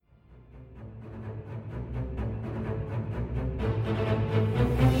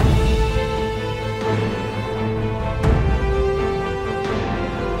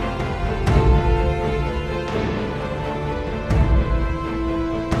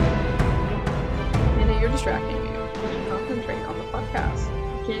distracting me. Concentrate on the podcast.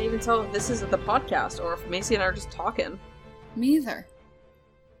 I can't even tell if this is the podcast or if Macy and I are just talking. Me either.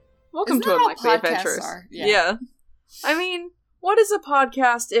 Welcome Isn't to that Unlikely how Adventures. podcasts are? Yeah. I mean, what is a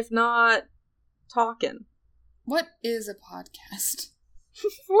podcast if not talking? What is a podcast?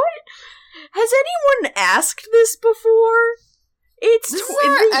 What? Has anyone asked this before? This is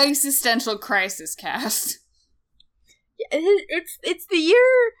our existential crisis cast. It's the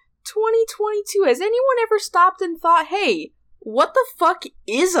year 2022. Has anyone ever stopped and thought, hey, what the fuck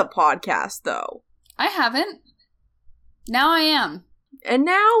is a podcast, though? I haven't. Now I am. And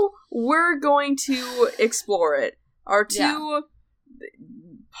now we're going to explore it. Our two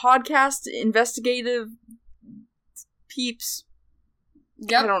podcast investigative peeps.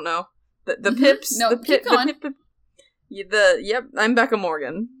 Yep. I don't know. The pips. No, keep going. Yep, I'm Becca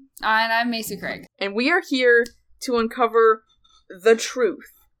Morgan. And I'm Macy Craig. And we are here to uncover the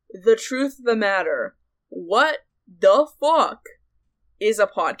truth. The truth of the matter. What the fuck is a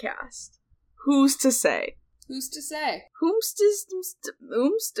podcast? Who's to say? Who's to say? Oomst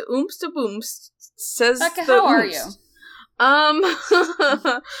boomst says Becca, the how are oomst. you?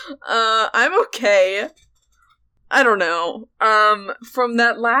 I'm okay. I don't know. From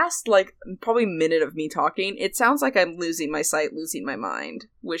that last, probably minute of me talking, it sounds like I'm losing my sight, losing my mind.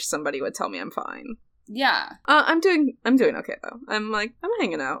 Wish somebody would tell me I'm fine. Yeah. I'm doing okay, though. I'm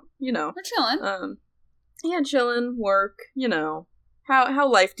hanging out, you know. We're chilling. Yeah, chilling, work, you know. How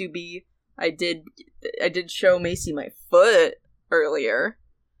life do be. I did show Macy my foot earlier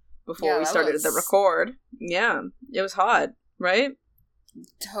before we started the record. Yeah, it was hot, right?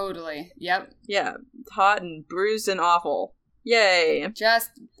 Totally. Yep. Yeah, hot and bruised and awful. Yay.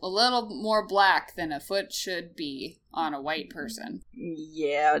 Just a little more black than a foot should be on a white person.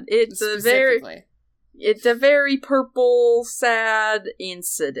 Yeah, it's a very purple, sad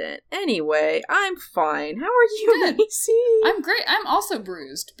incident. Anyway, I'm fine. How are you, Good. Macy? I'm great. I'm also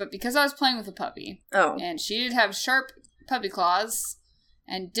bruised, but because I was playing with a puppy. Oh. And she did have sharp puppy claws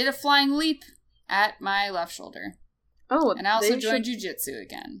and did a flying leap at my left shoulder. Oh, and I also joined jujitsu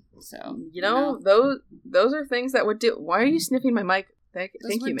again. So you know, those are things that would do. Why are you sniffing my mic? Thank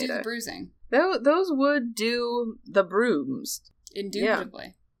you, would Maida. do the bruising. Those would do the brooms. Indubitably.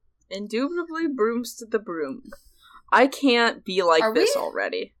 Yeah. Indubitably brooms to the broom. I can't be like this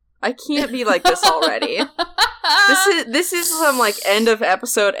already. I can't be like this already. This is some end of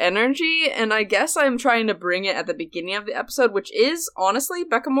episode energy, and I guess I'm trying to bring it at the beginning of the episode, which is honestly,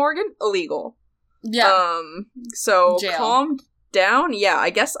 Becca Morgan, illegal. Yeah. So jail. Calm down. Yeah, I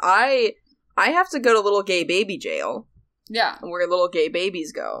guess I have to go to little gay baby jail. Yeah. Where little gay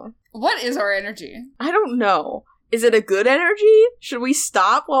babies go. What is our energy? I don't know. Is it a good energy? Should we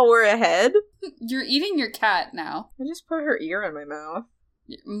stop while we're ahead? You're eating your cat now. I just put her ear in my mouth.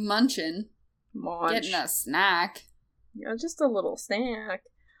 Munching. Munch. Getting a snack. Yeah, just a little snack.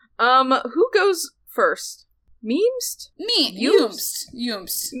 Who goes first? Memes? Yoomst.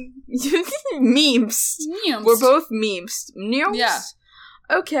 Memes. We're both memes. Memes? Yeah.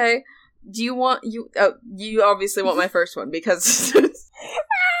 Okay. Do you want you obviously want my first one because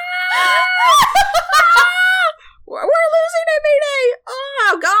we're losing it, Mayday!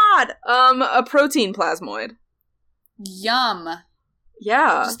 Oh god. A protein plasmoid. Yum.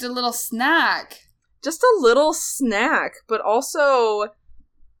 Yeah. Just a little snack. Just a little snack, but also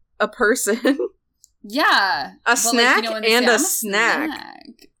a person. Yeah. A snack and a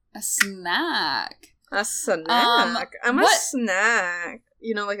snack. A snack. A snack. I'm a snack.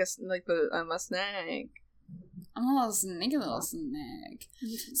 You know, I'm a snack. I'm a little sneaky little snack.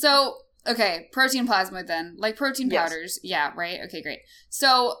 So, okay, protein plasmid then. Like protein powders. Yes. Yeah, right? Okay, great.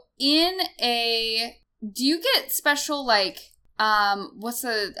 So, do you get special, what's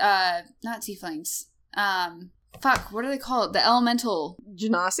the, not tieflings. What do they call it? The elemental.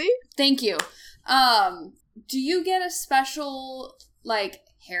 Genasi? Thank you. Do you get a special,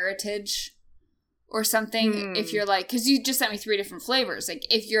 heritage or something if you're because you just sent me 3 different flavors.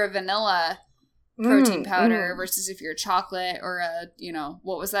 If you're a vanilla protein powder versus if you're a chocolate or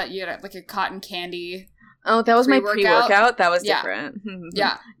what was that? You had a cotton candy. Oh, that was my pre-workout. That was different.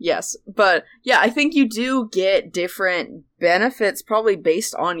 Yeah. Yes. But, yeah, I think you do get different benefits probably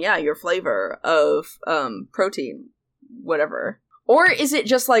based on, your flavor of protein, whatever. Or is it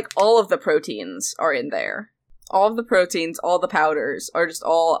just all of the proteins are in there? All of the proteins, all the powders are just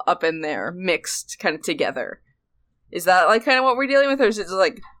all up in there, mixed kind of together. Is that kind of what we're dealing with? Or is it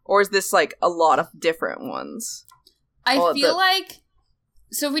or is this a lot of different ones? I feel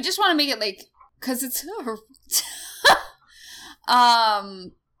so if we just want to make it because it's,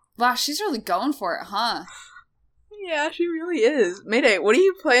 wow, she's really going for it, huh? Yeah, she really is. Mayday, what do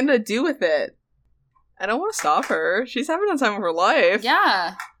you plan to do with it? I don't want to stop her. She's having the time of her life.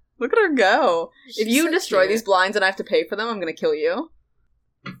 Yeah. Look at her go. She's if you so destroy cute. these blinds and I have to pay for them, I'm gonna kill you.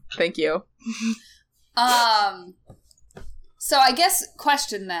 Thank you. So I guess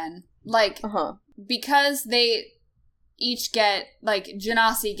question then, like, because they each get, like,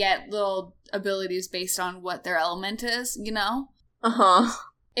 Genasi get little abilities based on what their element is, you know?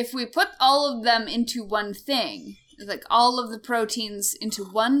 If we put all of them into one thing, like all of the proteins into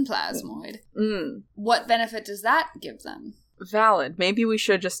one plasmoid, what benefit does that give them? Valid. Maybe we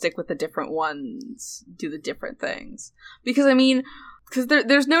should just stick with the different ones, do the different things. Because, I mean,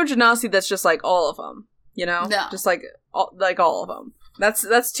 there's no Genasi that's just like all of them, you know? No. Just like all of them.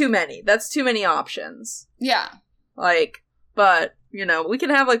 That's too many. That's too many options. Yeah. Like, but, you know, we can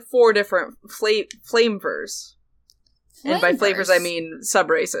have like 4 different flamevers. And by flavors, I mean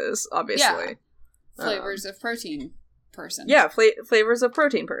subraces, obviously. Yeah. Flavors of protein person. Yeah, flavors of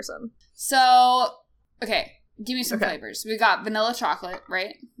protein person. So, okay, give me some flavors. We got vanilla chocolate,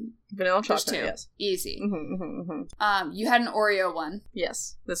 right? Vanilla chocolate, There's 2. yes. Easy. You had an Oreo one.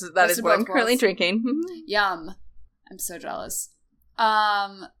 Yes. That is what I'm currently drinking. Yum. I'm so jealous.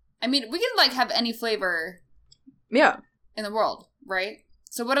 I mean, we can, like, have any flavor in the world, right?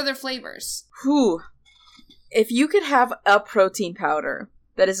 So what other flavors? Whew. If you could have a protein powder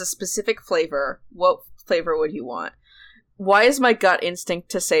that is a specific flavor, what flavor would you want? Why is my gut instinct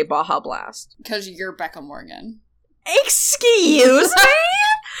to say Baja Blast? Because you're Becca Morgan. Excuse me?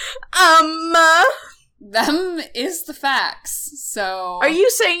 Them is the facts, so... Are you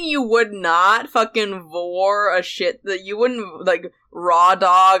saying you would not fucking vor a shit that you wouldn't, like, raw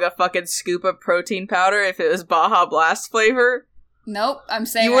dog a fucking scoop of protein powder if it was Baja Blast flavor? Nope, I'm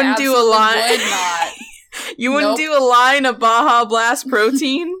saying you wouldn't do a line. Would not. You wouldn't do a line of Baja Blast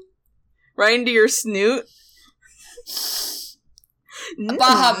protein right into your snoot?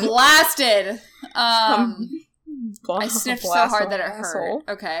 Baja Blasted! Baja I sniffed so Blast hard that it asshole.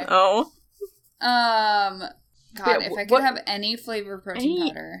 hurt. Okay. Oh. God, Yeah, if I could have any flavor of protein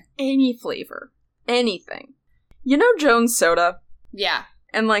powder. Any flavor. Anything. You know Jones Soda? Yeah.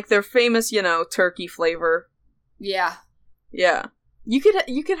 And, like, their famous, you know, turkey flavor? Yeah. Yeah. You could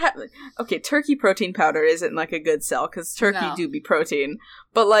have... Okay, turkey protein powder isn't, like, a good sell, because turkey do be protein.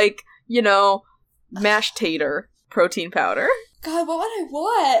 But, like, you know, mashed tater protein powder. God, what would I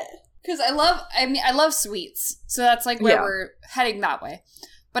want? Because I love sweets. So that's, like, where we're heading that way.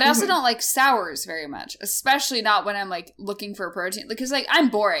 But I also don't like sours very much, especially not when I'm, like, looking for a protein. Because, like, I'm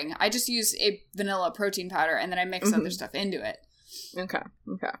boring. I just use a vanilla protein powder, and then I mix other stuff into it. Okay.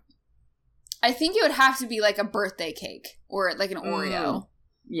 I think it would have to be, like, a birthday cake. Or, like, an Oreo.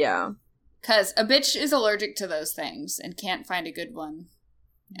 Yeah. Because a bitch is allergic to those things and can't find a good one.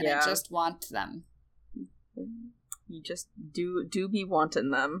 And I just want them. You just do be wanting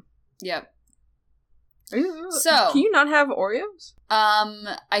them. Yep. Can you not have Oreos?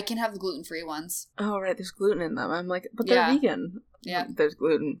 I can have the gluten-free ones. Oh, right, there's gluten in them. I'm like, but they're vegan. Yeah. There's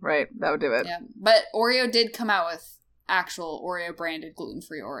gluten, right, that would do it. Yeah, but Oreo did come out with actual Oreo-branded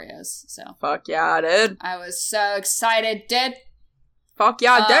gluten-free Oreos, so. Fuck yeah, dude. I was so excited, dude. Fuck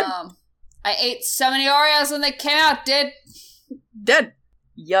yeah, dude. I ate so many Oreos when they came out, dude. Dead.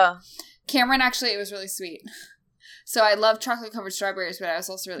 Yeah. Cameron, actually, it was really sweet. So I love chocolate-covered strawberries, but I was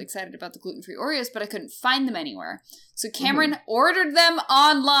also really excited about the gluten-free Oreos, but I couldn't find them anywhere. So Cameron ordered them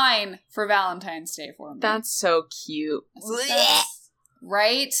online for Valentine's Day for me. That's so cute.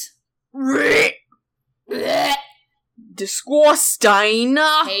 Right? Disgusting.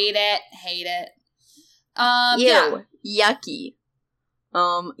 Hate it. Ew. Yucky.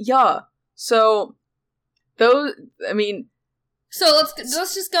 Yeah. So, those, I mean... So let's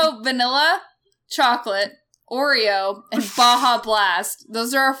just go vanilla, chocolate, Oreo, and Baja Blast.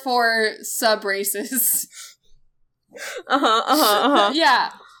 Those are our 4 sub-races.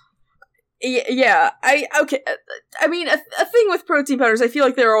 Yeah. Yeah, I mean, a thing with protein powders, I feel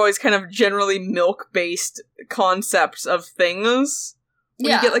like they're always kind of generally milk-based concepts of things.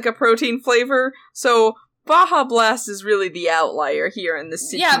 When you get, like, a protein flavor. So, Baja Blast is really the outlier here in this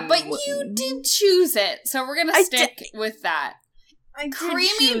situation. Yeah, but you did choose it, so we're gonna stick with that.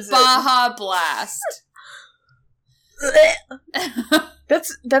 Creamy Baja Blast.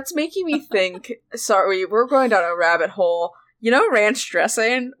 That's making me think. Sorry, we're going down a rabbit hole. You know ranch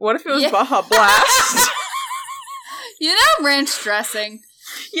dressing? What if it was Baja Blast? You know ranch dressing.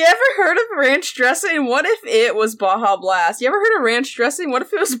 You ever heard of ranch dressing? What if it was Baja Blast? You ever heard of ranch dressing? What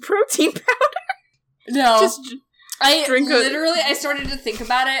if it was protein powder? No. I started to think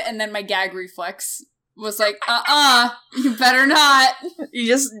about it, and then my gag reflex was like, you better not. You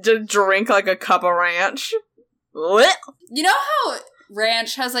just drink like a cup of ranch. You know how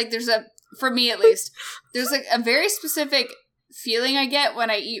ranch has, like, there's a for me at least, there's like a very specific feeling I get when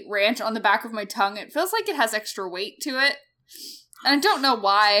I eat ranch on the back of my tongue. It feels like it has extra weight to it. And I don't know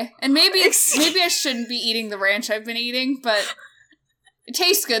why. And maybe I shouldn't be eating the ranch I've been eating, but it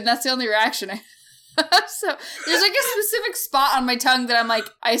tastes good, and that's the only reaction I have. So there's like a specific spot on my tongue that I'm like,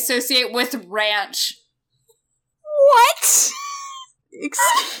 I associate with ranch. What? Excuse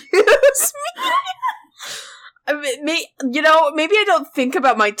me? I mean, maybe I don't think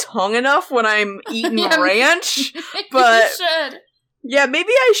about my tongue enough when I'm eating ranch, but you should. Yeah,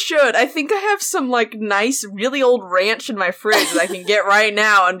 maybe I should. I think I have some, like, nice, really old ranch in my fridge that I can get right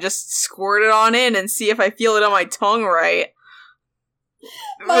now and just squirt it on in and see if I feel it on my tongue right.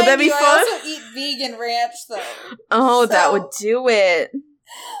 Would that be fun? I also eat vegan ranch, though. Oh, so. That would do it.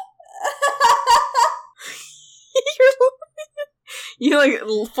 You like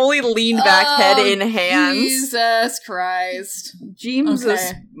fully lean back, head in hands. Jesus Christ.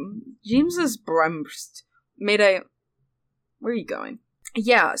 James's Bremst made a... Where are you going?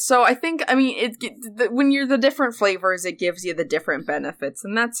 Yeah, so I think, I mean, when you're the different flavors, it gives you the different benefits,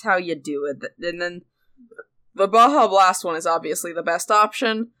 and that's how you do it. And then the Baja Blast one is obviously the best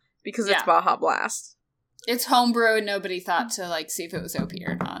option, because it's Baja Blast. It's homebrew, and nobody thought to, like, see if it was OP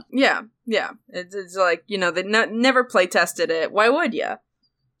or not. Yeah. It's like, they never play tested it. Why would you?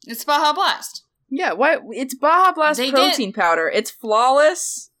 It's Baja Blast. Yeah, why? It's Baja Blast protein powder. It's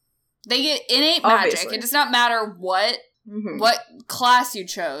flawless. They get innate magic. Obviously. It does not matter what class you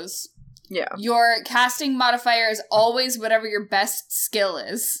chose. Yeah. Your casting modifier is always whatever your best skill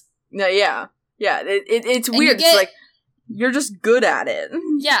is. No, yeah. Yeah, it's weird. It's like, you're just good at it.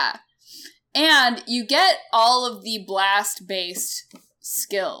 Yeah. And you get all of the blast-based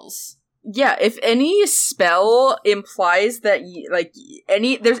skills. Yeah, if any spell implies that,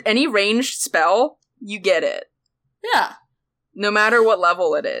 there's any ranged spell, you get it. Yeah. No matter what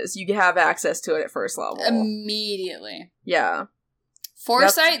level it is, you have access to it at first level. Immediately. Yeah.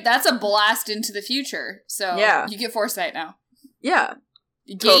 Foresight, that's a blast into the future. So you get Foresight now. Yeah.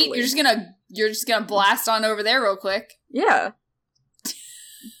 Gate, totally. you're just gonna blast on over there real quick. Yeah.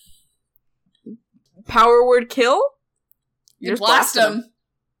 Power word kill? You blast them.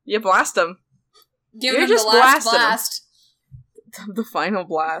 You blast them. Give them the last blast. The final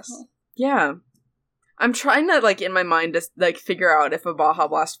blast. Yeah. I'm trying to, like, in my mind, to, like, figure out if a Baja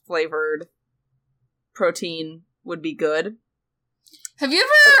Blast flavored protein would be good. Have you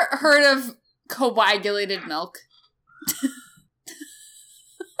ever heard of coagulated milk?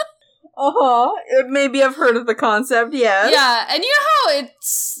 Maybe I've heard of the concept, yes. Yeah, and you know how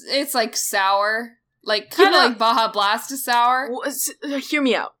it's like sour? Like, kind of like Baja Blast is sour? Hear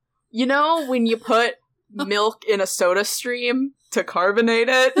me out. You know when you put milk in a soda stream to carbonate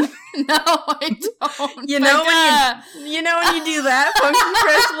it? No, I don't. You know when you do that funky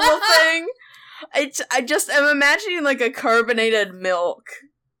fresh little thing? I just am imagining like a carbonated milk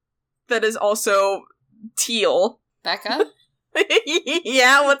that is also teal. Becca?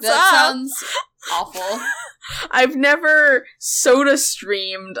 Yeah, what's up? That sounds awful. I've never soda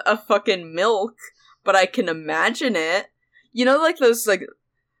streamed a fucking milk, but I can imagine it. You know, like those like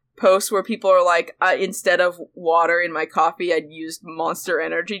posts where people are like, instead of water in my coffee, I'd used Monster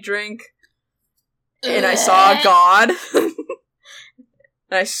Energy drink. And I saw a god.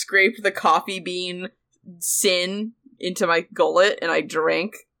 And I scraped the coffee bean sin into my gullet, and I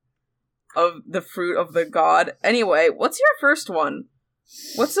drank of the fruit of the god. Anyway, what's your first one?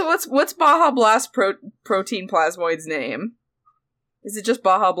 What's Baja Blast protein plasmoid's name? Is it just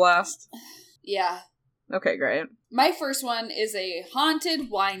Baja Blast? Yeah. Okay, great. My first one is a haunted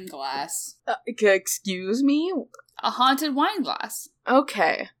wine glass. Excuse me? A haunted wine glass.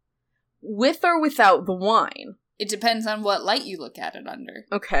 Okay. With or without the wine? It depends on what light you look at it under.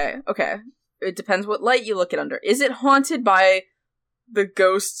 Okay. It depends what light you look at under. Is it haunted by the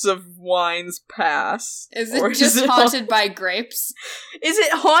ghosts of wines past? Is it just haunted by grapes? Is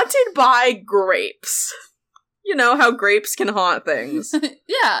it haunted by grapes? You know how grapes can haunt things.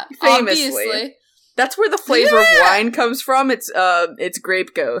 Yeah, famously. Obviously. That's where the flavor of wine comes from. It's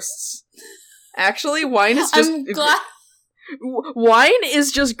grape ghosts. Actually, wine is just wine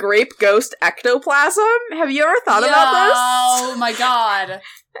is just grape ghost ectoplasm. Have you ever thought about this? Oh my god.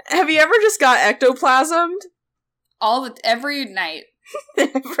 Have you ever just got ectoplasmed? Every night.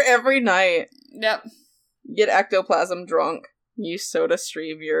 Every night. Yep. Get ectoplasm drunk. You soda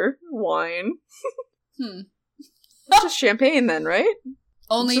stream your wine. It's just champagne then, right?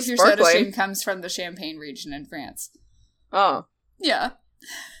 Only if your soda stream comes from the Champagne region in France. Oh. Yeah.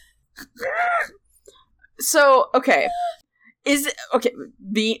 So, okay.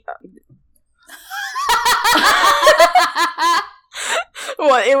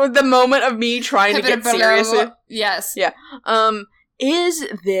 What? It was the moment of me trying to get serious. Yes. Yeah. Is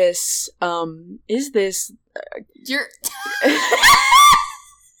this Your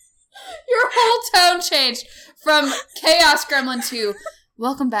your whole tone changed from Chaos Gremlin to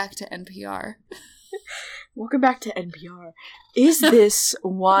welcome back to NPR. Welcome back to NPR. Is this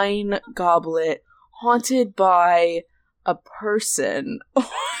wine goblet haunted by a person or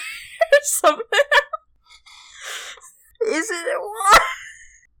something? Is it what?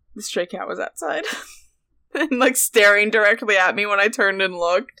 The stray cat was outside and like staring directly at me when I turned and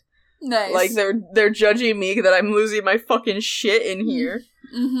looked. Nice. Like they're judging me that I'm losing my fucking shit in here.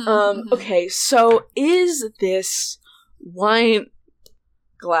 Okay, so is this wine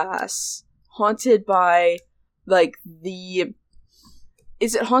glass haunted by like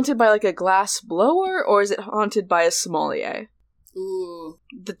is it haunted by like a glass blower or is it haunted by a sommelier? Ooh.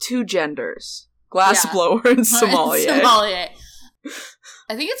 The two genders. Glass blower and sommelier. Sommelier.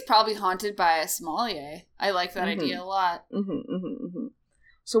 I think it's probably haunted by a sommelier. I like that idea a lot.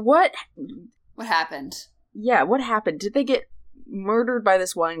 So what happened? Yeah, what happened? Did they get murdered by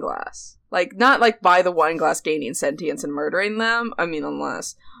this wine glass? Like, not like by the wine glass gaining sentience and murdering them. I mean,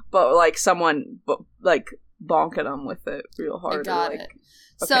 unless. But like someone, like, bonking them with it real hard. I got it.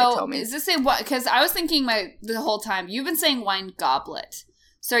 Okay, so, is this a what? Because I was thinking the whole time, you've been saying wine goblet.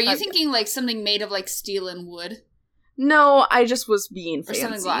 So are you thinking like something made of like steel and wood? No, I just was being fancy. Or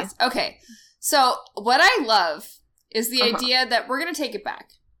something glass. Okay. So what I love is the idea that we're going to take it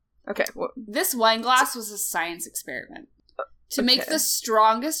back. Okay. This wine glass was a science experiment to make the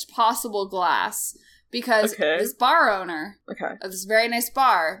strongest possible glass because this bar owner of this very nice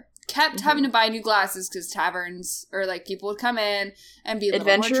bar kept having to buy new glasses because taverns or like people would come in and be a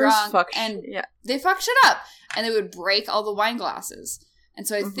little more drunk and they fuck shit up and they would break all the wine glasses. And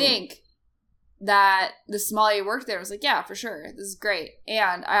so I think that the sommelier worked there was like, yeah, for sure, this is great.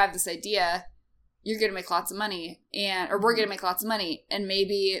 And I have this idea, you're going to make lots of money, or we're going to make lots of money. And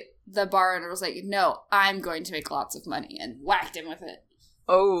maybe the bar owner was like, no, I'm going to make lots of money, and whacked him with it.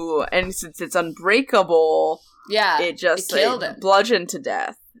 Oh, and since it's unbreakable, it killed him. Bludgeoned to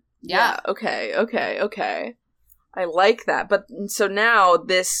death. Yeah. Okay. I like that. But so now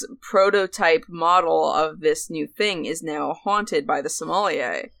this prototype model of this new thing is now haunted by the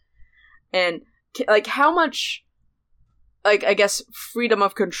sommelier. And, like, how much, like, I guess, freedom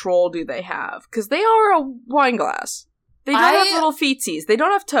of control do they have? Because they are a wine glass. They don't have little feetsies. They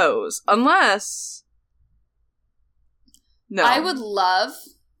don't have toes. Unless... No. I would love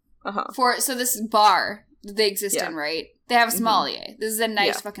so this bar that they exist in, right? They have a sommelier. This is a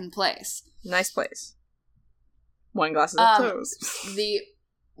nice fucking place. Nice place. Wine glasses have toes. The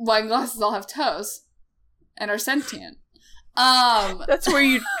wine glasses all have toes and are sentient. That's where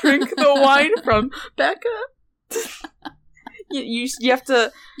you drink the wine from, Becca. you have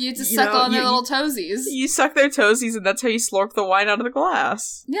to suck on their little toesies. You suck their toesies, and that's how you slurp the wine out of the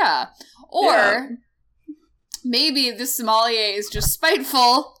glass. Yeah. Or maybe the sommelier is just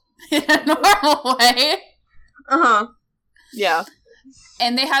spiteful in a normal way. Yeah.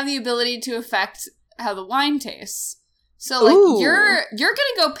 And they have the ability to affect how the wine tastes. So, like, you're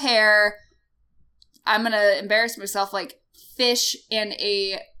gonna go pair, I'm gonna embarrass myself, like, fish and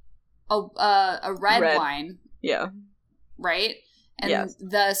a red wine. Yeah. Right? And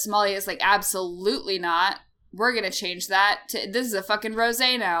the sommelier is like, absolutely not. We're gonna change that to, this is a fucking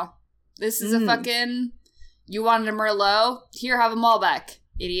rosé now. This is a fucking, you wanted a Merlot? Here, have a Malbec,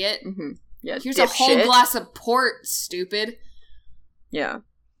 idiot. Yeah, here's a whole glass of port, stupid. Yeah.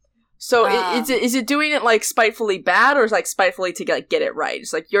 So is it doing it like spitefully bad, or is like spitefully to like get it right?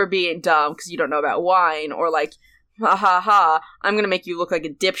 It's like you're being dumb because you don't know about wine, or like, ha ha ha, I'm gonna make you look like a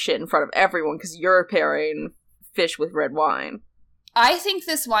dipshit in front of everyone because you're pairing fish with red wine. I think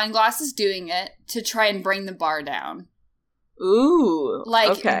this wine glass is doing it to try and bring the bar down. Ooh,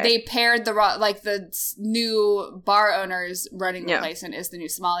 like they paired the new bar owners running the place and is the new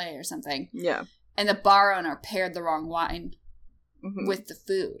sommelier or something. Yeah, and the bar owner paired the wrong wine with the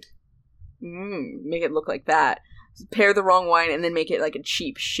food. Make it look like that. Pair the wrong wine and then make it like a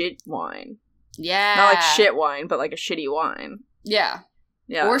cheap shit wine. Yeah. Not like shit wine, but like a shitty wine. Yeah.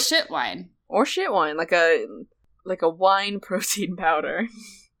 Yeah. Or shit wine. Or shit wine. Like a wine protein powder.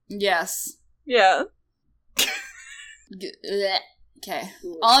 Yes. Yeah. Okay.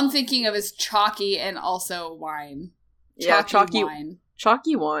 All I'm thinking of is chalky and also wine. Chalky wine.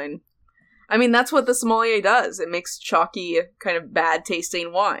 Chalky wine. I mean, that's what the sommelier does. It makes chalky, kind of bad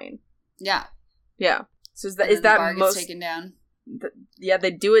tasting wine. Yeah. Yeah. So is that the bar gets taken down? They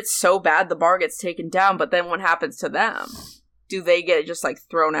do it so bad the bar gets taken down, but then what happens to them? Do they get just like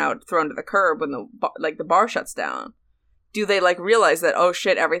thrown to the curb when the bar shuts down? do they, like, realize that, oh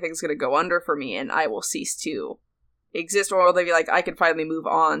shit, everything's gonna go under for me and I will cease to exist? Or will they be like, I can finally move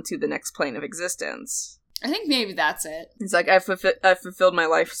on to the next plane of existence? I think maybe that's it. It's like, I've fulfilled my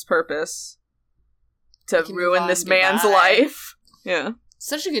life's purpose to can ruin move this on, man's goodbye. life. Yeah.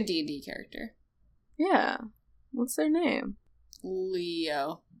 Such a good D&D character. Yeah. What's their name?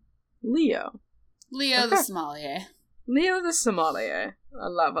 Leo. Leo. Leo the Okay. sommelier. Leo the sommelier.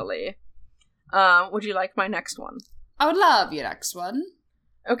 Lovely. Would you like my next one? I would love your next one.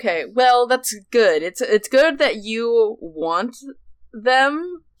 Okay, well, that's good. It's good that you want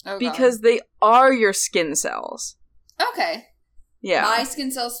them Oh, God. because they are your skin cells. Okay. Yeah. My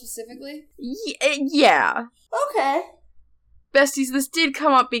skin cells specifically? Yeah. Okay. Besties, this did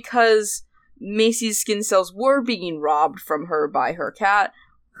come up because Macy's skin cells were being robbed from her by her cat,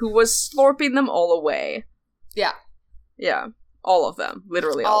 who was slurping them all away. Yeah. Yeah. All of them.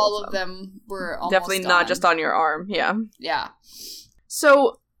 Literally All of them were almost Definitely not gone. just on your arm. Yeah. Yeah.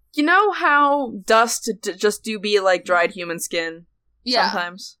 So, you know how dust just do be like dried human skin Yeah.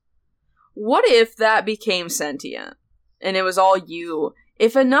 sometimes? What if that became sentient? And it was all you?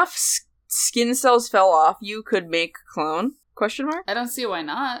 If enough skin cells fell off, you could make a clone? Question mark? I don't see why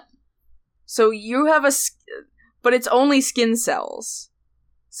not. So you have but it's only skin cells.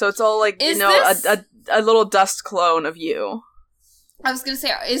 So it's all like, Is you know, this- a little dust clone of you. I was gonna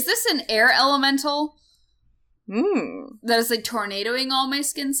say, is this an air elemental Hmm. that is like tornadoing all my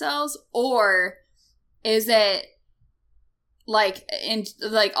skin cells? Or is it like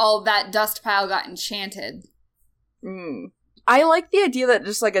all that dust pile got enchanted? Hmm. I like the idea that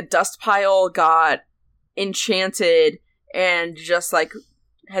just like a dust pile got enchanted and just like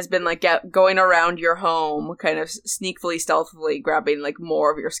has been like going around your home, kind of sneakily, stealthily grabbing like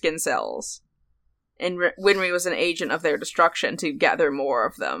more of your skin cells. And Winry was an agent of their destruction to gather more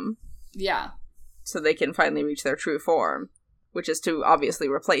of them, Yeah. so they can finally reach their true form, which is to obviously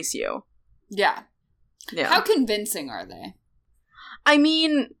replace you. Yeah. Yeah. How convincing are they? I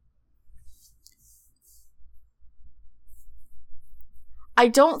mean, I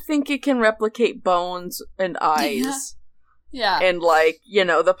don't think it can replicate bones and eyes. Yeah. And, like, you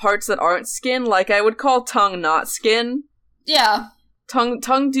know, the parts that aren't skin, like, I would call tongue not skin. Yeah.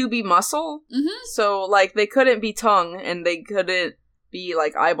 Tongue do be muscle. Mm-hmm. So, like, they couldn't be tongue, and they couldn't be,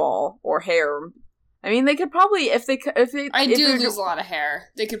 like, eyeball or hair. I mean, they could probably, if they I if do they're- lose a lot of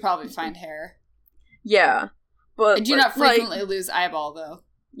hair. They could probably find hair. Yeah. But, I do not frequently lose eyeball, though.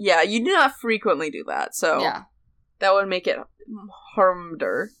 Yeah, you do not frequently do that, so Yeah. that would make it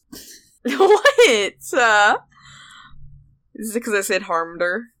harmeder. What? Is it because I said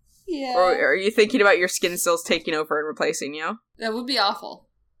harmeder? Yeah. Or are you thinking about your skin cells taking over and replacing you? That would be awful.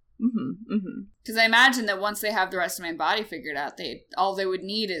 Mm-hmm, mm-hmm. Because I imagine that once they have the rest of my body figured out, all they would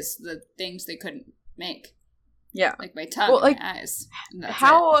need is the things they couldn't make. Yeah. Like my tongue Well, and like, my eyes. And that's it.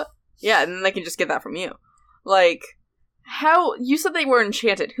 How... Yeah, and then they can just get that from you. Like, how... You said they were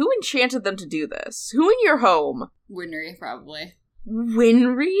enchanted. Who enchanted them to do this? Who in your home? Winry, probably.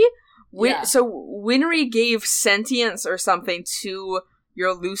 Winry? Yeah. So Winry gave sentience or something to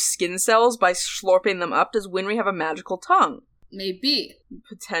your loose skin cells by slurping them up. Does Winry have a magical tongue? Maybe.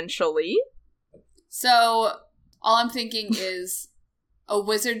 Potentially. So, all I'm thinking is a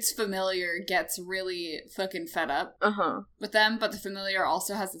wizard's familiar gets really fucking fed up Uh-huh. with them, but the familiar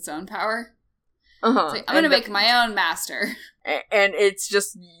also has its own power. Uh-huh. It's like, I'm gonna make my own master. And it's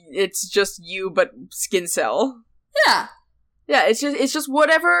just you, but skin cell. Yeah. Yeah, it's just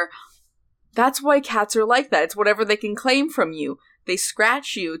whatever. That's why cats are like that. It's whatever they can claim from you. They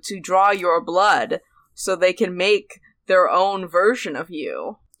scratch you to draw your blood so they can make their own version of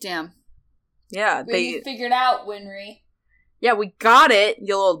you. Damn. Yeah, We figured out, Winry. Yeah, we got it,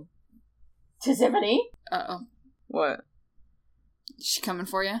 you little Tiffany. Uh-oh. What? Is she coming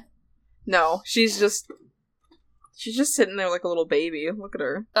for you? No, she's just sitting there like a little baby. Look at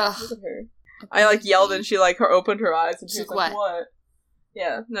her. Ugh. Look at her. I like yelled and she like opened her eyes and she She's was like, what? "What?"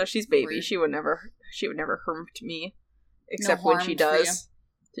 Yeah, no, she's baby. Rude. She would never harm to me, except No when she harm for does.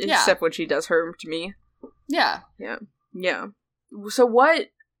 Yeah. Except when she does harm to me. Yeah. Yeah. So what?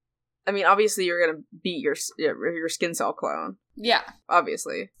 I mean, obviously you're gonna beat your skin cell clone. Yeah.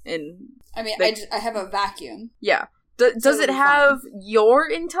 Obviously, and I mean, They- I have a vacuum. yeah. Does it'll it be have your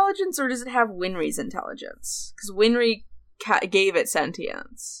intelligence or does it have Winry's intelligence? Because Winry gave it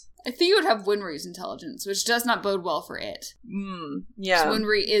sentience. I think it would have Winry's intelligence, which does not bode well for it. Yeah. 'Cause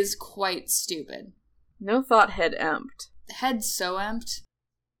Winry is quite stupid. No thought head emped. The head's so empty.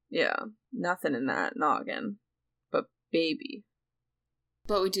 Yeah. Nothing in that noggin. But baby.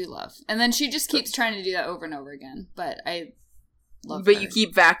 But we do love. And then she just keeps trying to do that over and over again. But I love But her. you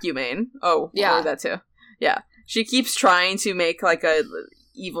keep vacuuming. Oh, Yeah. or that too. Yeah. She keeps trying to make, like, a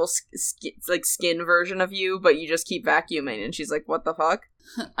evil, skin version of you, but you just keep vacuuming, and she's like, what the fuck?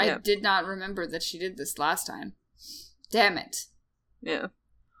 I did not remember that she did this last time. Damn it. Yeah.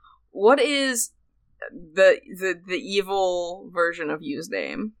 What is the evil version of you's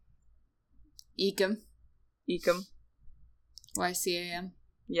name? Ecam. Ecam. YCAM.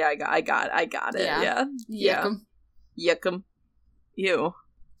 Yeah, I got it. Yeah. Yecam. Yecam. Ew.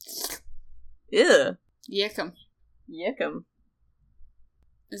 Ew. Yecam. Yecam.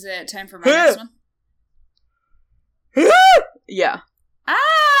 Is it time for my next one? Yeah.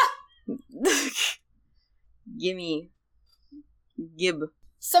 Ah! Gimme. Gib.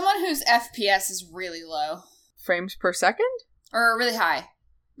 Someone whose FPS is really low. Frames per second? Or really high.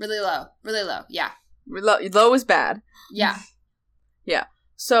 Really low. Really low. Yeah. Low is bad. Yeah. Yeah.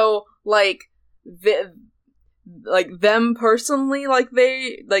 So, like, them personally,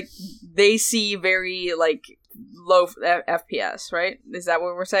 they see very, like, low FPS, right? Is that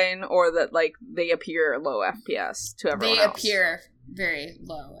what we're saying? Or that, like, they appear low FPS to everyone else? They appear very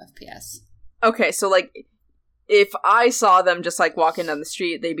low FPS. Okay, so, like, if I saw them just, like, walking down the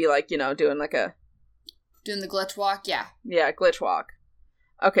street, they'd be, like, you know, doing, like, doing the glitch walk? Yeah. Yeah, glitch walk.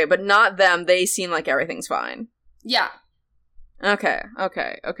 Okay, but not them. They seem like everything's fine. Yeah. Okay.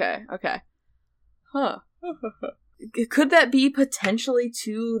 Huh. Could that be potentially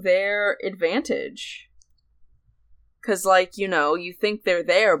to their advantage? Because, like, you know, you think they're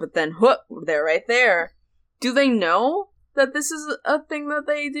there, but then, whoop, they're right there. Do they know that this is a thing that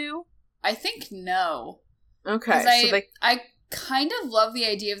they do? I think no. Okay, so I kind of love the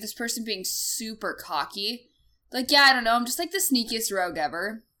idea of this person being super cocky. Like, yeah, I don't know, I'm just, like, the sneakiest rogue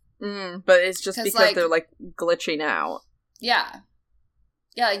ever. But it's just because, like, they're, like, glitching out. Yeah.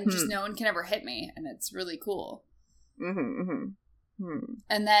 Yeah, like, just no one can ever hit me, and it's really cool. And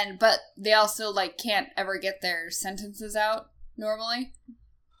then, but they also, like, can't ever get their sentences out, normally.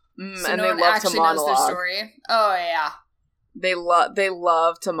 So and no they one love actually to monologue. knows their story. Oh, yeah. They love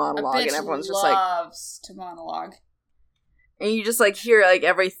to monologue, and everyone's just like... loves to monologue. And you just, like, hear, like,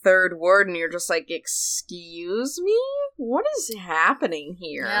 every third word, and you're just like, excuse me? What is happening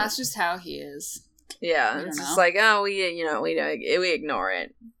here? Yeah, that's just how he is. Yeah, it's just like, oh, we ignore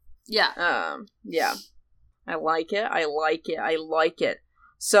it. Yeah. Yeah. I like it.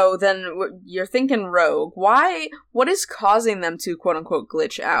 So then you're thinking rogue. Why? What is causing them to quote unquote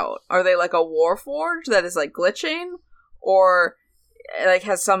glitch out? Are they like a warforged that is like glitching? Or like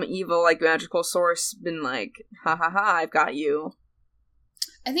has some evil like magical source been like, ha ha ha, I've got you?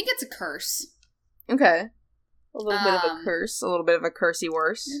 I think it's a curse. Okay. A little bit of a curse. A little bit of a cursey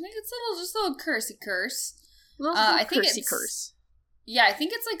worse. I think it's just a little cursey curse. I think it's curse. Yeah, I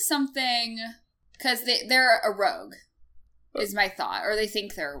think it's like something because they're a rogue, is my thought, or they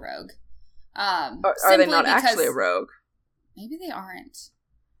think they're a rogue. Are they not actually a rogue? Maybe they aren't.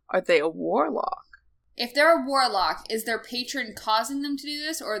 Are they a warlock? If they're a warlock, is their patron causing them to do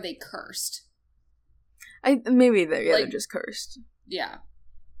this, or are they cursed? Maybe they're just cursed. Yeah.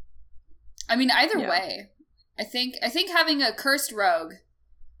 I mean, either way, I think having a cursed rogue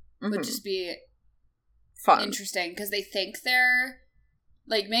would just be fun, interesting because they think they're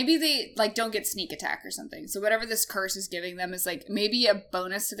like maybe they like don't get sneak attack or something. So whatever this curse is giving them is like maybe a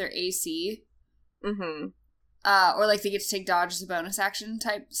bonus to their AC. Or like they get to take dodge as a bonus action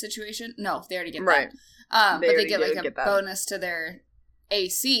type situation. No, they already get that. But they get like a bonus to their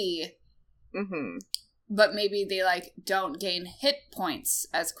AC. But maybe they like don't gain hit points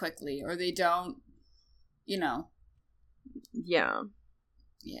as quickly, or they don't, you know. Yeah.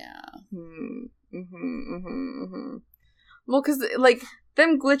 Yeah. Well, because like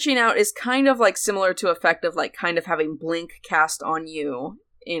them glitching out is kind of like similar to effect of like kind of having blink cast on you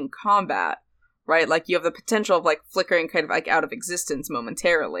in combat. Right? Like, you have the potential of, like, flickering kind of, like, out of existence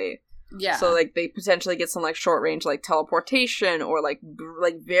momentarily. Yeah. So, like, they potentially get some, like, short-range, like, teleportation or, like,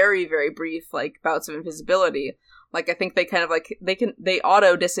 very, very brief, like, bouts of invisibility. Like, I think they kind of, like, they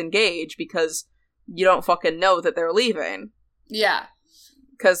auto-disengage because you don't fucking know that they're leaving. Yeah.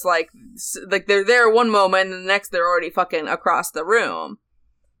 Because, like, they're there one moment and the next they're already fucking across the room.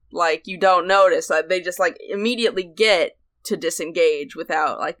 Like, you don't notice. Like, they just, like, immediately get to disengage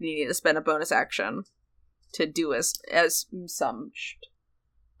without like needing to spend a bonus action to do as some.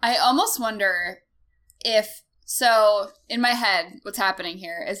 I almost wonder if so. In my head, what's happening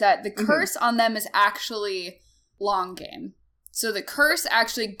here is that the curse on them is actually long game. So the curse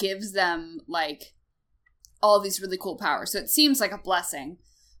actually gives them like all these really cool powers. So it seems like a blessing,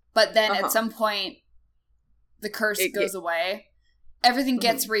 but then at some point, the curse goes away. Everything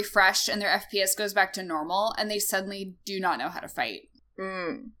gets refreshed and their FPS goes back to normal and they suddenly do not know how to fight.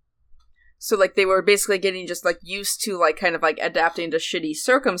 So, like, they were basically getting just, like, used to, like, kind of, like, adapting to shitty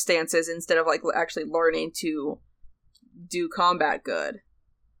circumstances instead of, like, actually learning to do combat good.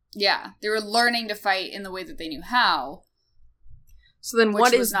 Yeah, they were learning to fight in the way that they knew how. So then Which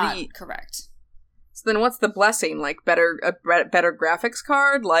what was is not the... correct. So then what's the blessing? Like, better graphics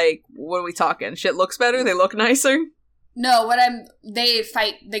card? Like, what are we talking? Shit looks better? They look nicer? No, they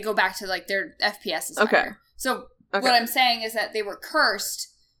go back to, like, their FPS is higher. So, what I'm saying is that they were cursed.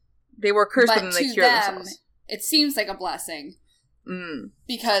 They were cursed, but and then they to cured them, themselves. it seems like a blessing.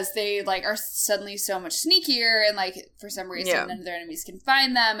 Because they, like, are suddenly so much sneakier, and, like, for some reason, none of their enemies can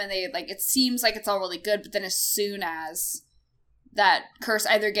find them, and they, like, it seems like it's all really good, but then as soon as that curse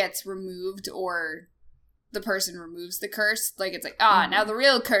either gets removed or the person removes the curse, like, it's like, now the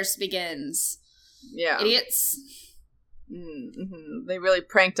real curse begins. Yeah. Idiots. They really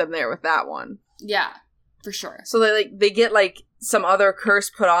pranked them there with that one. Yeah, for sure. So they get, like, some other curse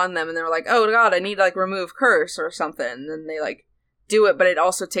put on them, and they're like, oh god, I need to, like, remove curse or something, and then they, like, do it, but it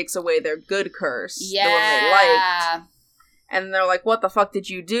also takes away their good curse. Yeah. The one they liked. And they're like, what the fuck did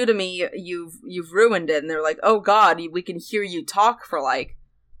you do to me? You've ruined it. And they're like, oh god, we can hear you talk for, like,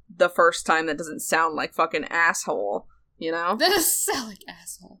 the first time. That doesn't sound like fucking asshole, you know? That does sound like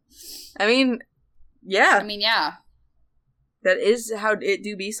asshole. I mean, yeah. Yeah. That is how it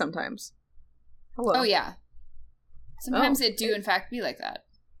do be sometimes. Hello. Oh, yeah. Sometimes it do, in fact, be like that.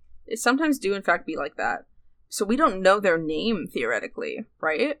 It sometimes do, in fact, be like that. So we don't know their name, theoretically,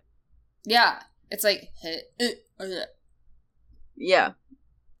 right? Yeah. It's like... Yeah.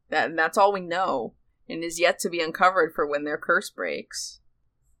 That's all we know, and is yet to be uncovered for when their curse breaks.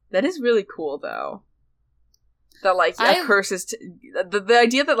 That is really cool, though. That, like, a curse is... The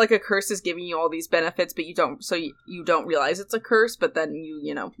idea that, like, a curse is giving you all these benefits, but you don't... So you don't realize it's a curse, but then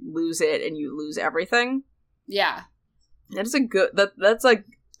you know, lose it, and you lose everything. Yeah. That is a good... That's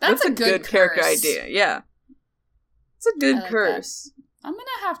a good character idea, yeah. It's a good curse. That. I'm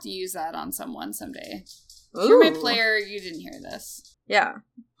gonna have to use that on someone someday. Ooh. You're my player, you didn't hear this. Yeah.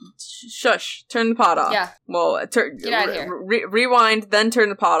 Shush. Turn the pot off. Yeah. Well, get out of here. Rewind, then turn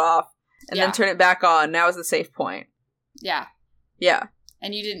the pot off, and Yeah. then turn it back on. Now is the safe point. Yeah. Yeah.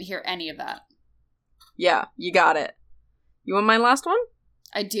 And you didn't hear any of that. Yeah, you got it. You want my last one?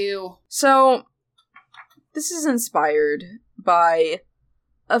 I do. So, this is inspired by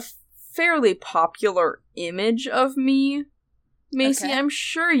a fairly popular image of me. Macy, Okay. I'm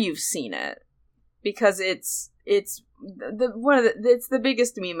sure you've seen it. Because it's the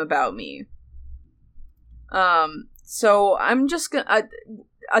biggest meme about me. So I'm just gonna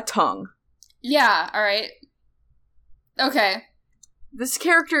a tongue. Yeah, alright. Okay. This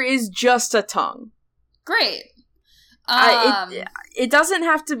character is just a tongue. Great. It doesn't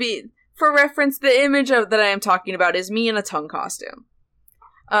have to be. For reference, the image that I am talking about is me in a tongue costume.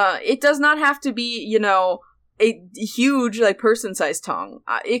 It does not have to be, you know, a huge, like, person-sized tongue.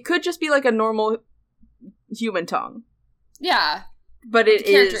 It could just be like a normal human tongue. Yeah. But it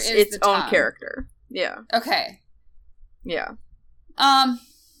is its own tongue. character. Yeah. Okay. Yeah.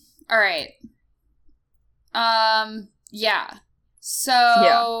 Alright. Yeah. So...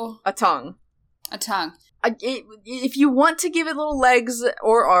 Yeah. A tongue. A tongue. If you want to give it little legs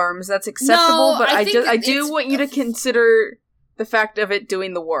or arms, that's acceptable, No, but I do it's- want you to consider the fact of it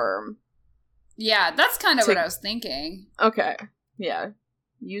doing the worm. Yeah, that's kind of what I was thinking. Okay. Yeah.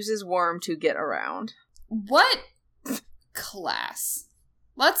 Uses worm to get around. What class?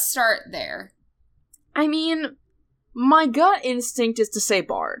 Let's start there. I mean, my gut instinct is to say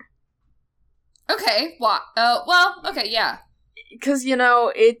bard. Okay, well, okay, yeah. Because, you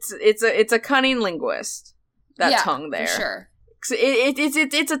know, it's a cunning linguist. That tongue there. For sure.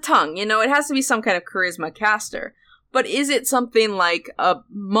 It's a tongue, you know, it has to be some kind of charisma caster. But is it something like a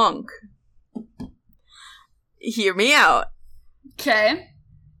monk? Hear me out. Okay.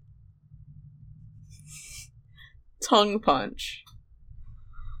 Tongue punch.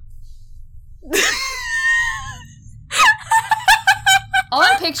 All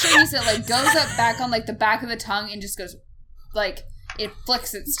I'm picturing is it, like, goes up back on, like, the back of the tongue and just goes, like, it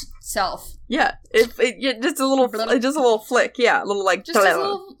flicks itself. Yeah, it just a little flick. Yeah, a little, like, Just a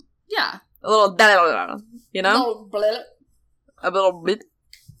little, yeah. a little, you know, A little blip. a little bit.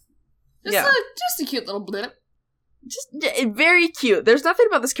 Just a cute little blip. Just very cute. There's nothing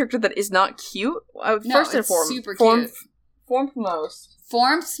about this character that is not cute. First and it's foremost, super cute. Foremost,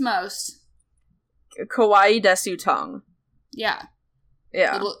 kawaii desu tongue. Yeah.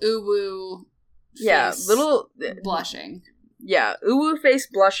 Yeah, Little uwu yeah, face little blushing. Yeah, uwu face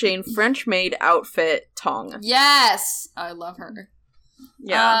blushing, French maid outfit tongue. Yes! I love her.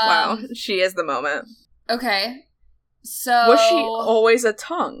 Yeah, wow, she is the moment. Okay. So... Was she always a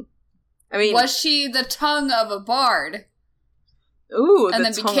tongue? I mean, was she the tongue of a bard? Ooh, And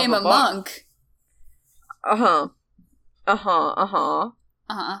then became a monk. Uh-huh.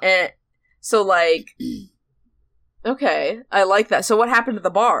 And so, like, okay, I like that. So what happened to the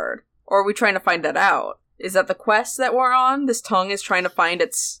bard? Or are we trying to find that out? Is that the quest that we're on? This tongue is trying to find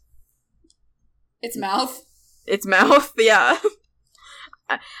its mouth. Its mouth? Yeah.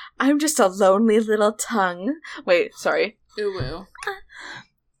 I'm just a lonely little tongue. Wait, sorry. Ooh.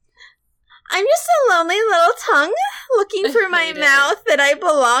 I'm just a lonely little tongue looking for my mouth that I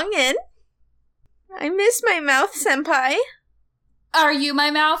belong in. I miss my mouth, senpai. Are you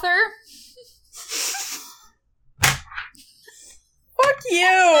my mouther? Fuck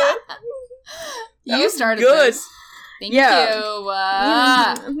you! You started good. this. Thank Yeah.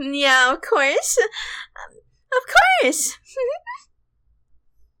 you. Yeah, of course. Of course.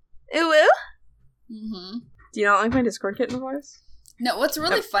 Ooh. Mm-hmm. Do you not like my Discord kitten voice? No, what's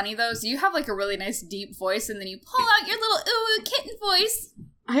really funny, though, is you have, like, a really nice deep voice, and then you pull out your little ooh kitten voice.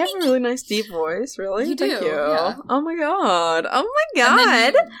 I have a really nice deep voice, really? You Thank do, you. yeah. Oh my god. Oh my god.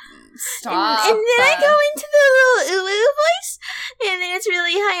 And then stop. And then I go into the little ooh voice, and then it's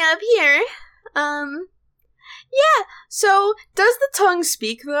really high up here. Yeah. So, does the tongue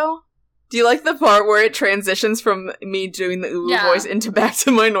speak, though? Do you like the part where it transitions from me doing the ooh voice into back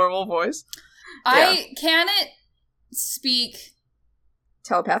to my normal voice? Can it speak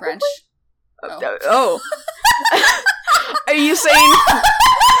Telepathically? French? Oh. Are you saying...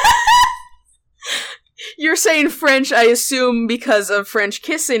 You're saying French, I assume, because of French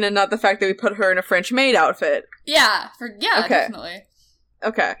kissing and not the fact that we put her in a French maid outfit. Yeah, Okay. definitely.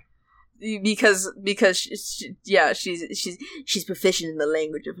 Okay. Because she's proficient in the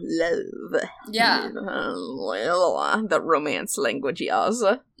language of love. Yeah. The romance language, yes.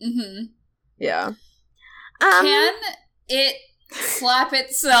 Mm-hmm. Yeah. Can it slap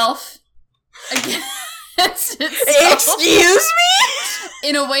itself against itself? Excuse me?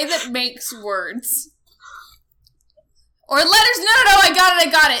 In a way that makes words. Or letters. No, I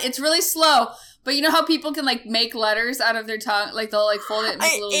got it. It's really slow. But you know how people can, like, make letters out of their tongue? Like, they'll, like, fold it and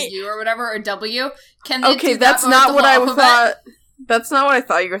make a little U or whatever, or W? Can they do that? That's not what I alphabet? thought. That's not what I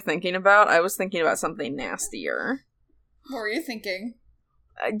thought you were thinking about. I was thinking about something nastier. What were you thinking?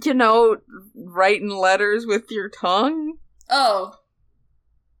 Writing letters with your tongue? Oh.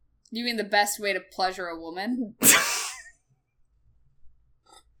 You mean the best way to pleasure a woman?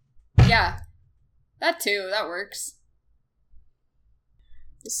 Yeah. That too. That works.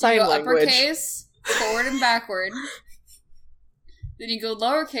 Sign you go language. uppercase, forward and backward. Then you go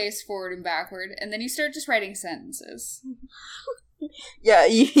lowercase, forward and backward. And then you start just writing sentences. Yeah,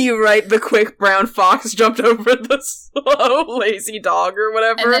 you write the quick brown fox jumped over the slow lazy dog or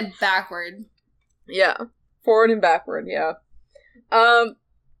whatever. And then backward. Yeah. Forward and backward, yeah. What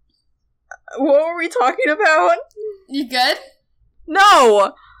were we talking about? You good?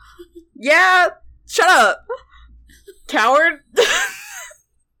 No! Yeah, shut up! Coward?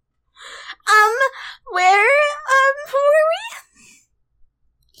 Where were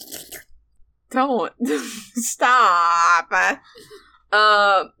we? Don't. Stop.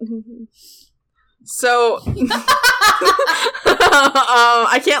 So,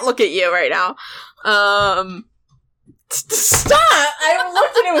 I can't look at you right now. Stop! I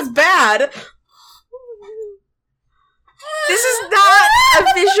looked and it was bad. This is not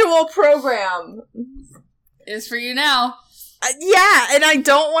a visual program. It is for you now. Yeah, and I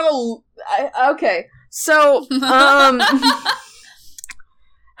don't want to... Okay, so,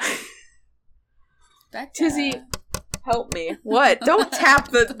 Back Tizzy, help me. What? Don't tap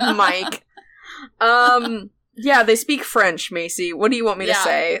the mic. Yeah, they speak French, Macy. What do you want me to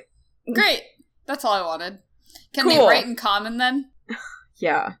say? Great. That's all I wanted. Can Cool. they write in common then?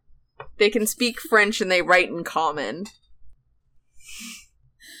 Yeah. They can speak French and they write in common.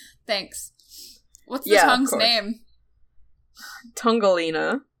 Thanks. What's the Yeah, of tongue's course. name?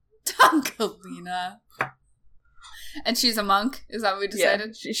 Tungalina. Tungalina. And she's a monk? Is that what we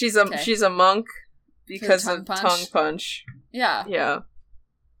decided? Yeah, she's a monk because tongue of punch? tongue punch. Yeah. Yeah.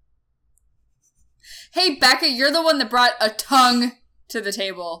 Hey, Becca, you're the one that brought a tongue to the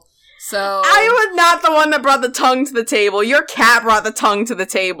table. So I was not the one that brought the tongue to the table. Your cat brought the tongue to the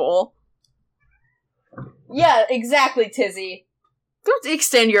table. Yeah, exactly, Tizzy. Don't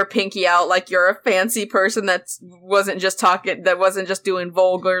extend your pinky out like you're a fancy person that wasn't just doing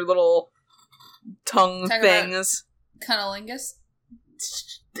vulgar little tongue Talk things. cunnilingus.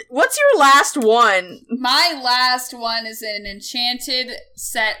 What's your last one? My last one is an enchanted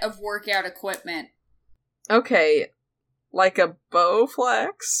set of workout equipment. Okay, like a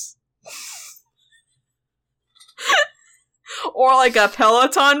Bowflex? Or like a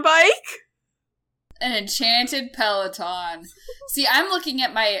Peloton bike? An enchanted Peloton. See, I'm looking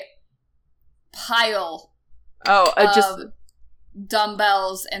at my pile Oh, of just...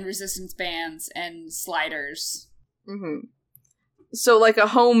 dumbbells and resistance bands and sliders. Mm-hmm. So like a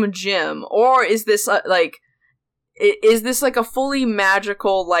home gym, or is this like a fully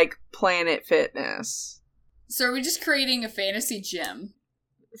magical like Planet Fitness? So are we just creating a fantasy gym?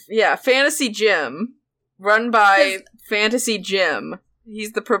 Yeah, fantasy gym run by Fantasy Jim.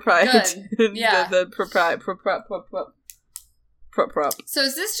 He's the proprietor. Good. Yeah. the prop. So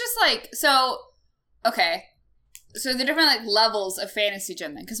is this just like okay. So the different like levels of fantasy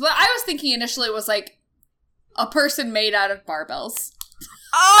gym then? Because what I was thinking initially was like a person made out of barbells.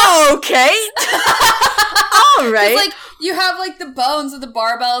 Oh, okay. All right. Like you have like the bones of the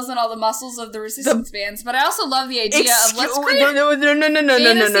barbells and all the muscles of the resistance bands, but I also love the idea of let's create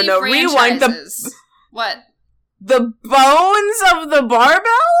no. Rewind What? The bones of the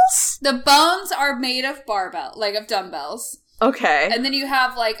barbells? The bones are made of of dumbbells. Okay. And then you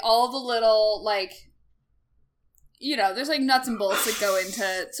have like all the little like, there's like nuts and bolts that go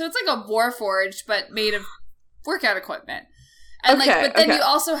into, so it's like a Warforged but made of workout equipment. And but then you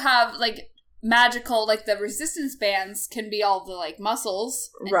also have like magical, like the resistance bands can be all the like muscles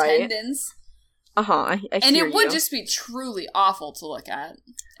and tendons. I and hear it would you. just be truly awful to look at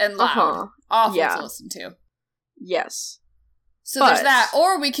and loud. Awful to listen to. Yes. So there's that.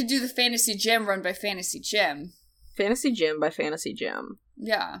 Or we could do the fantasy gym run by Fantasy Gym. Fantasy Gym by Fantasy Gym.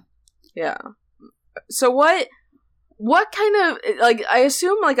 Yeah. Yeah. So what kind of, like, I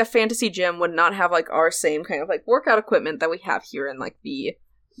assume, like, a fantasy gym would not have, like, our same kind of, like, workout equipment that we have here in, like, the,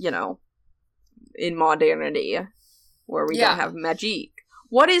 in modernity, where we don't have magic.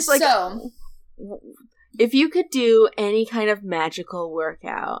 What is, like, if you could do any kind of magical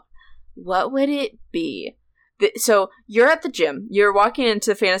workout, what would it be? So, you're at the gym. You're walking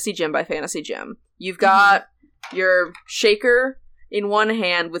into Fantasy Gym by Fantasy Gym. You've got your shaker in one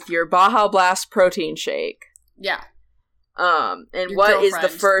hand with your Baja Blast protein shake. Yeah. And your what is the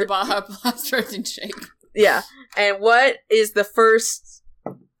first... The Baja Blast protein shake. Yeah. And what is the first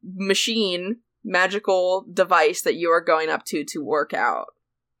magical device that you are going up to work out?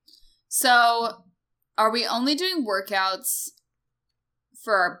 So, are we only doing workouts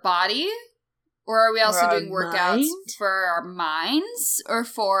for our body? Or are we also doing workouts for our minds? Or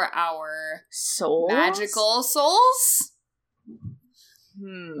for our souls? Magical souls?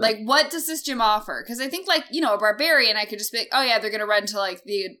 Like, what does this gym offer? Because I think, like, a barbarian, I could just be like, oh yeah, they're going to run to, like,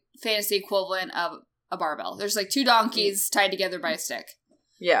 the fantasy equivalent of a barbell. There's, like, two donkeys tied together by a stick.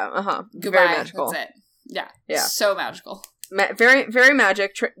 Yeah, Goodbye. Very magical. That's it. Yeah. Yeah. So magical. Very, very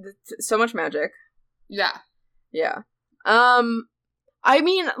magic. So much magic. Yeah. Yeah. I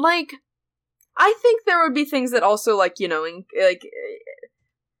mean, like, I think there would be things that also, like,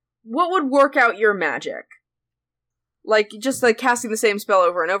 what would work out your magic? Like, just, like, casting the same spell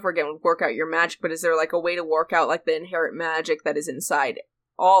over and over again would work out your magic, but is there, like, a way to work out, like, the inherent magic that is inside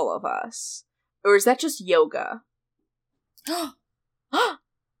all of us? Or is that just yoga?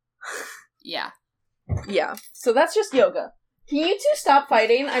 Yeah. Yeah. So that's just yoga. Can you two stop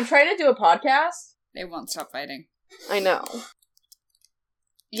fighting? I'm trying to do a podcast. They won't stop fighting. I know.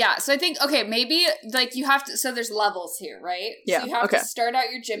 Yeah, so I think, okay, maybe, like, you have to, so there's levels here, right? Yeah, so you have to start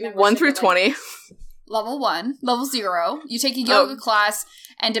out your gym membership 1 through 20. Level 1, level 0. You take a yoga class,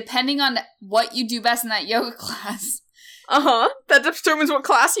 and depending on what you do best in that yoga class... That determines what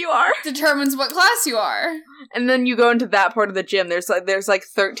class you are. Determines what class you are. And then you go into that part of the gym. There's like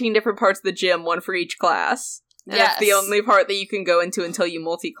 13 different parts of the gym, one for each class. And that's the only part that you can go into until you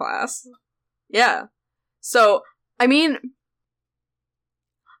multi-class. Yeah. So, I mean...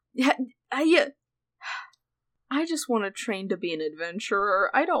 Yeah, I just want to train to be an adventurer.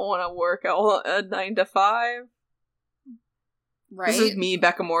 I don't want to work a 9 to 5. Right. This is me,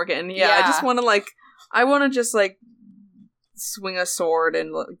 Becca Morgan. Yeah. I just want to I want to just swing a sword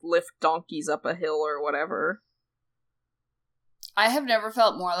and lift donkeys up a hill or whatever. I have never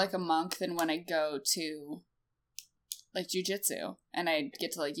felt more like a monk than when I go to jujitsu and I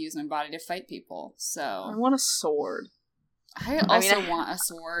get to use my body to fight people. So I want a sword. I also want a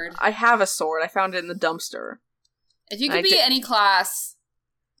sword. I have a sword. I found it in the dumpster. If you could be any class,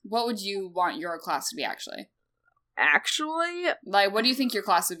 what would you want your class to be, actually? Actually? What do you think your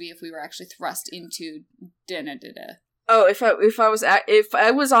class would be if we were actually thrust into da-da-da-da? Oh, if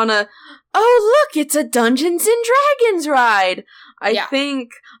I was on a, oh look, it's a Dungeons and Dragons ride. I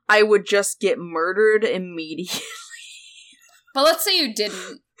think I would just get murdered immediately. But let's say you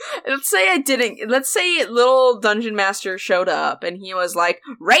didn't. Let's say I didn't. Let's say little dungeon master showed up and he was like,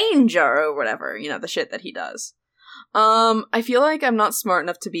 Ranger, or whatever, the shit that he does. I feel like I'm not smart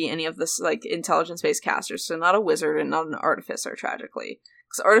enough to be any of this, like, intelligence-based casters, so not a wizard and not an artificer, tragically.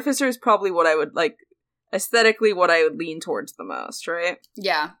 Because artificer is probably what I would, like, aesthetically what I would lean towards the most, right?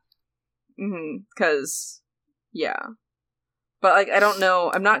 Yeah. Because, yeah. But, like, I don't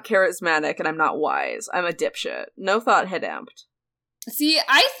know, I'm not charismatic and I'm not wise. I'm a dipshit. No thought head amped. See,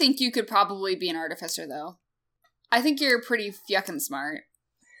 I think you could probably be an artificer, though. I think you're pretty yucking smart.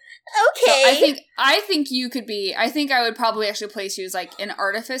 Okay. So I think you could be. I think I would probably actually place you as like an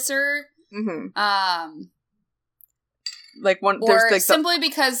artificer. Like one, or there's like simply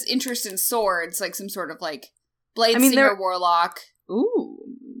because interest in swords, like some sort of like Bladesinger warlock. Ooh,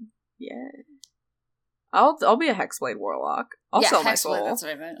 yeah. I'll be a Hexblade warlock. I'll sell my soul. That's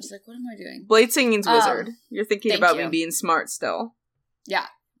what I meant. I was like, what am I doing? Blade singing's wizard. You're thinking about me you. being smart still. Yeah.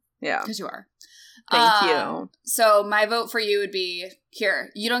 Yeah. Because you are. Thank you. So my vote for you would be, here,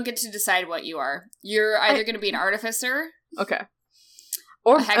 you don't get to decide what you are. You're either going to be an artificer. Okay.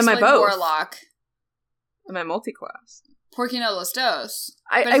 Or a am I both? warlock. Am I multi-class? Porcino Los Dos.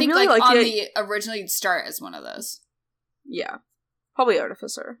 I think really like on the originally you'd start as one of those. Yeah. Probably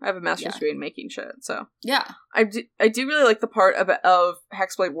artificer. I have a master's degree in making shit, so. Yeah. I do really like the part of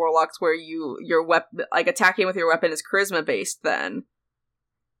Hexblade warlocks where your weapon, like, attacking with your weapon is charisma based then.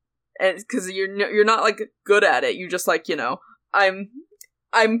 And because you're not like good at it, you just like, you know, I'm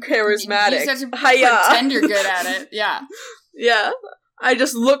charismatic. You just have to pretend you're good at it. Yeah. Yeah. I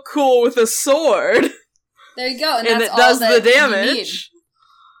just look cool with a sword. There you go, and it that's does all the that damage. You need.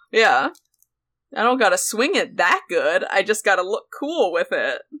 Yeah. I don't gotta swing it that good. I just gotta look cool with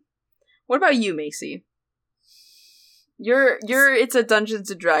it. What about you, Macy? It's a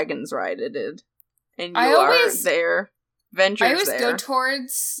Dungeons and Dragons ride, it did. And you are there. Ventures I always there. go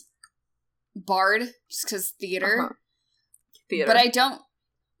towards Bard, just because theater. Theater. But I don't,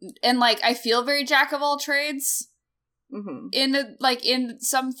 and like, I feel very jack of all trades. In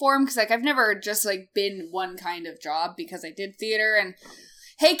some form, because like I've never just like been one kind of job because I did theater. And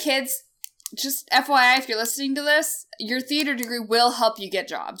hey kids, just FYI, if you're listening to this, your theater degree will help you get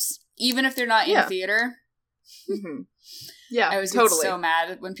jobs, even if they're not in theater. Yeah, I was totally. so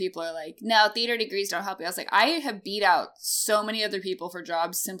mad when people are like, no, theater degrees don't help you. I was like, I have beat out so many other people for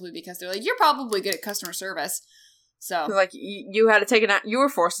jobs simply because they're like, you're probably good at customer service. So like you had to you were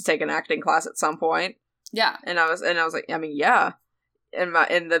forced to take an acting class at some point. Yeah. And I was like, I mean, yeah. And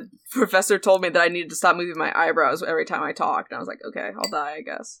the professor told me that I needed to stop moving my eyebrows every time I talked. And I was like, okay, I'll die, I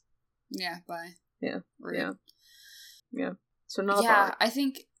guess. Yeah, bye. Yeah. Rude. Yeah. Yeah. So not a bard. Yeah, I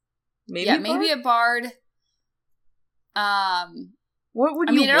think maybe a bard. What would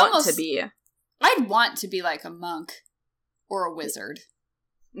you want to be? I'd want to be like a monk or a wizard.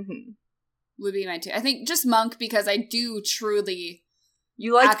 Would be my two. I think just monk because I do truly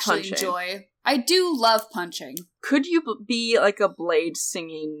punching. Enjoy. I do love punching. Could you be like a blade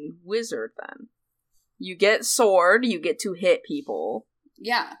singing wizard then? You get sword, you get to hit people.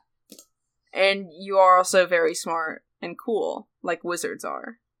 Yeah. And you are also very smart and cool, like wizards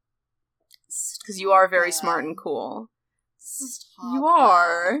are. Because you are very smart and cool. You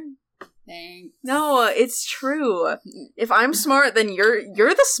are. Thanks. No, it's true. If I'm smart, then you're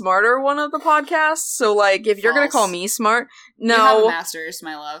the smarter one of the podcasts. So, like, if you're gonna call me smart, no. You have a master's,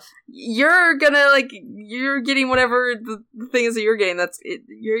 my love. You're gonna, like, you're getting whatever the thing is that you're getting. That's it.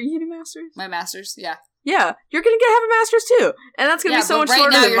 You're getting a master's? My master's, yeah. Yeah, you're gonna have a master's too. And that's gonna be so much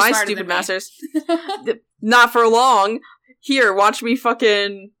smarter than my stupid master's. Not for long. Here, watch me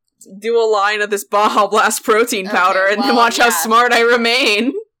fucking do a line of this Baja Blast protein powder and then watch how smart I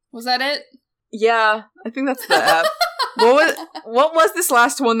remain. Was that it? Yeah, I think that's the app. What was this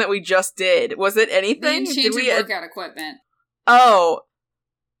last one that we just did? Was it anything? Did we workout equipment? Oh.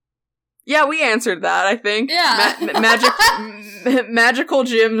 Yeah, we answered that, I think. Yeah. Magical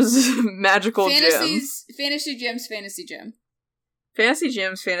gyms, magical Fantasies, gym. Fantasy gyms, fantasy gym. Fantasy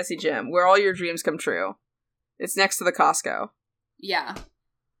gyms, fantasy gym, where all your dreams come true. It's next to the Costco. Yeah.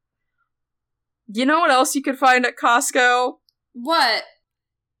 You know what else you could find at Costco? What?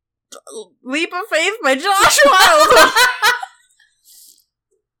 Leap of Faith by Josh Wilde!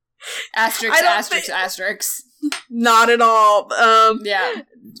 Asterisk. Not at all. Yeah.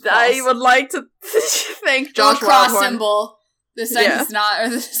 I would like to thank Josh Little cross Wildhorn. Symbol. The sentence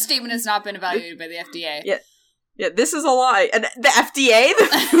the statement has not been evaluated by the FDA. Yeah, this is a lie. And the FDA?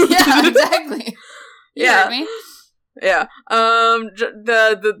 Yeah, exactly. You heard me? Yeah.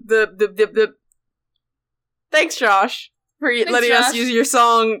 Thanks, Josh, for letting us use your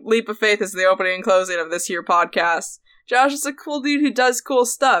song Leap of Faith as the opening and closing of this here podcast. Josh is a cool dude who does cool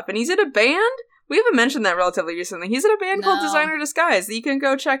stuff, and he's in a band? We haven't mentioned that relatively recently. He's in a band called Designer Disguise that you can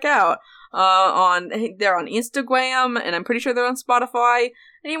go check out. They're on Instagram, and I'm pretty sure they're on Spotify.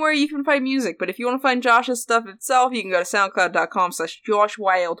 Anywhere you can find music. But if you want to find Josh's stuff itself, you can go to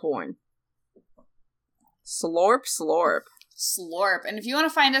soundcloud.com/JoshWildhorn. Slorp, slorp. Slorp. And if you want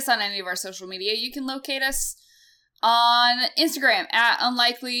to find us on any of our social media, you can locate us on Instagram at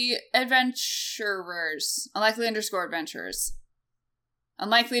Unlikely Adventurers. Unlikely_adventurers.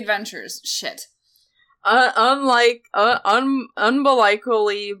 Unlikely Adventures. Shit. Unlikely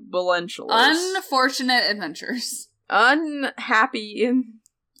Belenchulars. Unfortunate Adventures. Unhappy.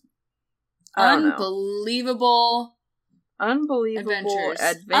 Unbelievable. Adventures.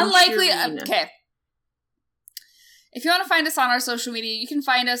 Unlikely. Okay. If you want to find us on our social media, you can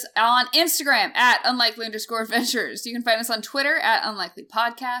find us on Instagram at Unlikely_adventures. You can find us on Twitter at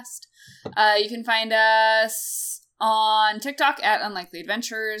UnlikelyPodcast. You can find us on TikTok at Unlikely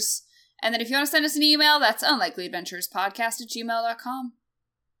Adventures. And then if you want to send us an email, that's unlikelyadventurespodcast@gmail.com.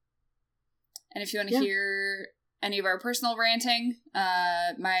 And if you want to hear any of our personal ranting,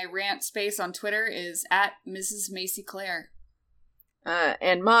 my rant space on Twitter is at Mrs. Macy Claire.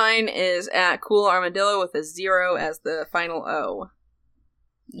 And mine is at Cool Armadillo with a 0 as the final O.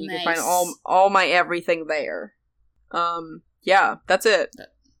 You can find all my everything there. Yeah, that's it.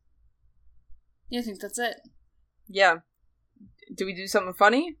 Yeah, I think that's it. Yeah. Do we do something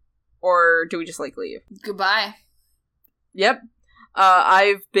funny? Or do we just, leave? Goodbye. Yep.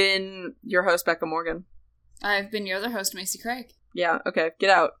 I've been your host, Becca Morgan. I've been your other host, Macy Craig. Yeah, okay. Get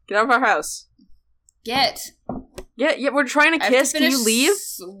out. Get out of our house. Get. Yeah, we're trying to kiss. Can you leave?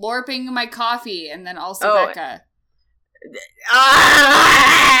 Slurping my coffee, and then also Becca.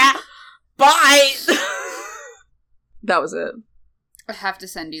 Bye! That was it. I have to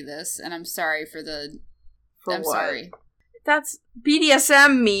send you this, and I'm sorry for the... I'm what? Sorry. That's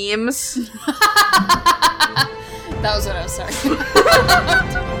BDSM memes. That was what I was sorry.